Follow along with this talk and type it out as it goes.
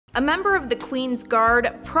A member of the Queen's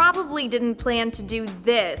Guard probably didn't plan to do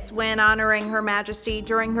this when honoring Her Majesty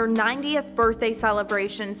during her 90th birthday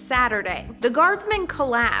celebration Saturday. The guardsman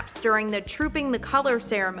collapsed during the Trooping the Color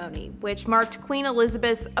ceremony, which marked Queen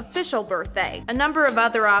Elizabeth's official birthday. A number of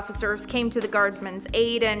other officers came to the guardsman's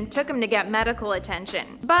aid and took him to get medical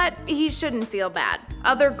attention, but he shouldn't feel bad.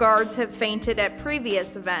 Other guards have fainted at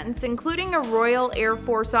previous events, including a Royal Air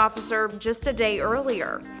Force officer just a day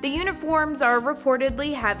earlier. The uniforms are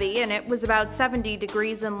reportedly heavy, and it was about 70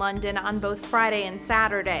 degrees in London on both Friday and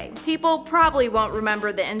Saturday. People probably won't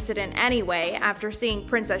remember the incident anyway after seeing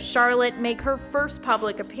Princess Charlotte make her first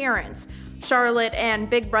public appearance. Charlotte and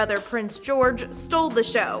big brother Prince George stole the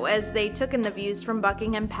show as they took in the views from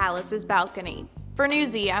Buckingham Palace's balcony. For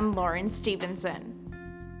Newsy, I'm Lauren Stevenson.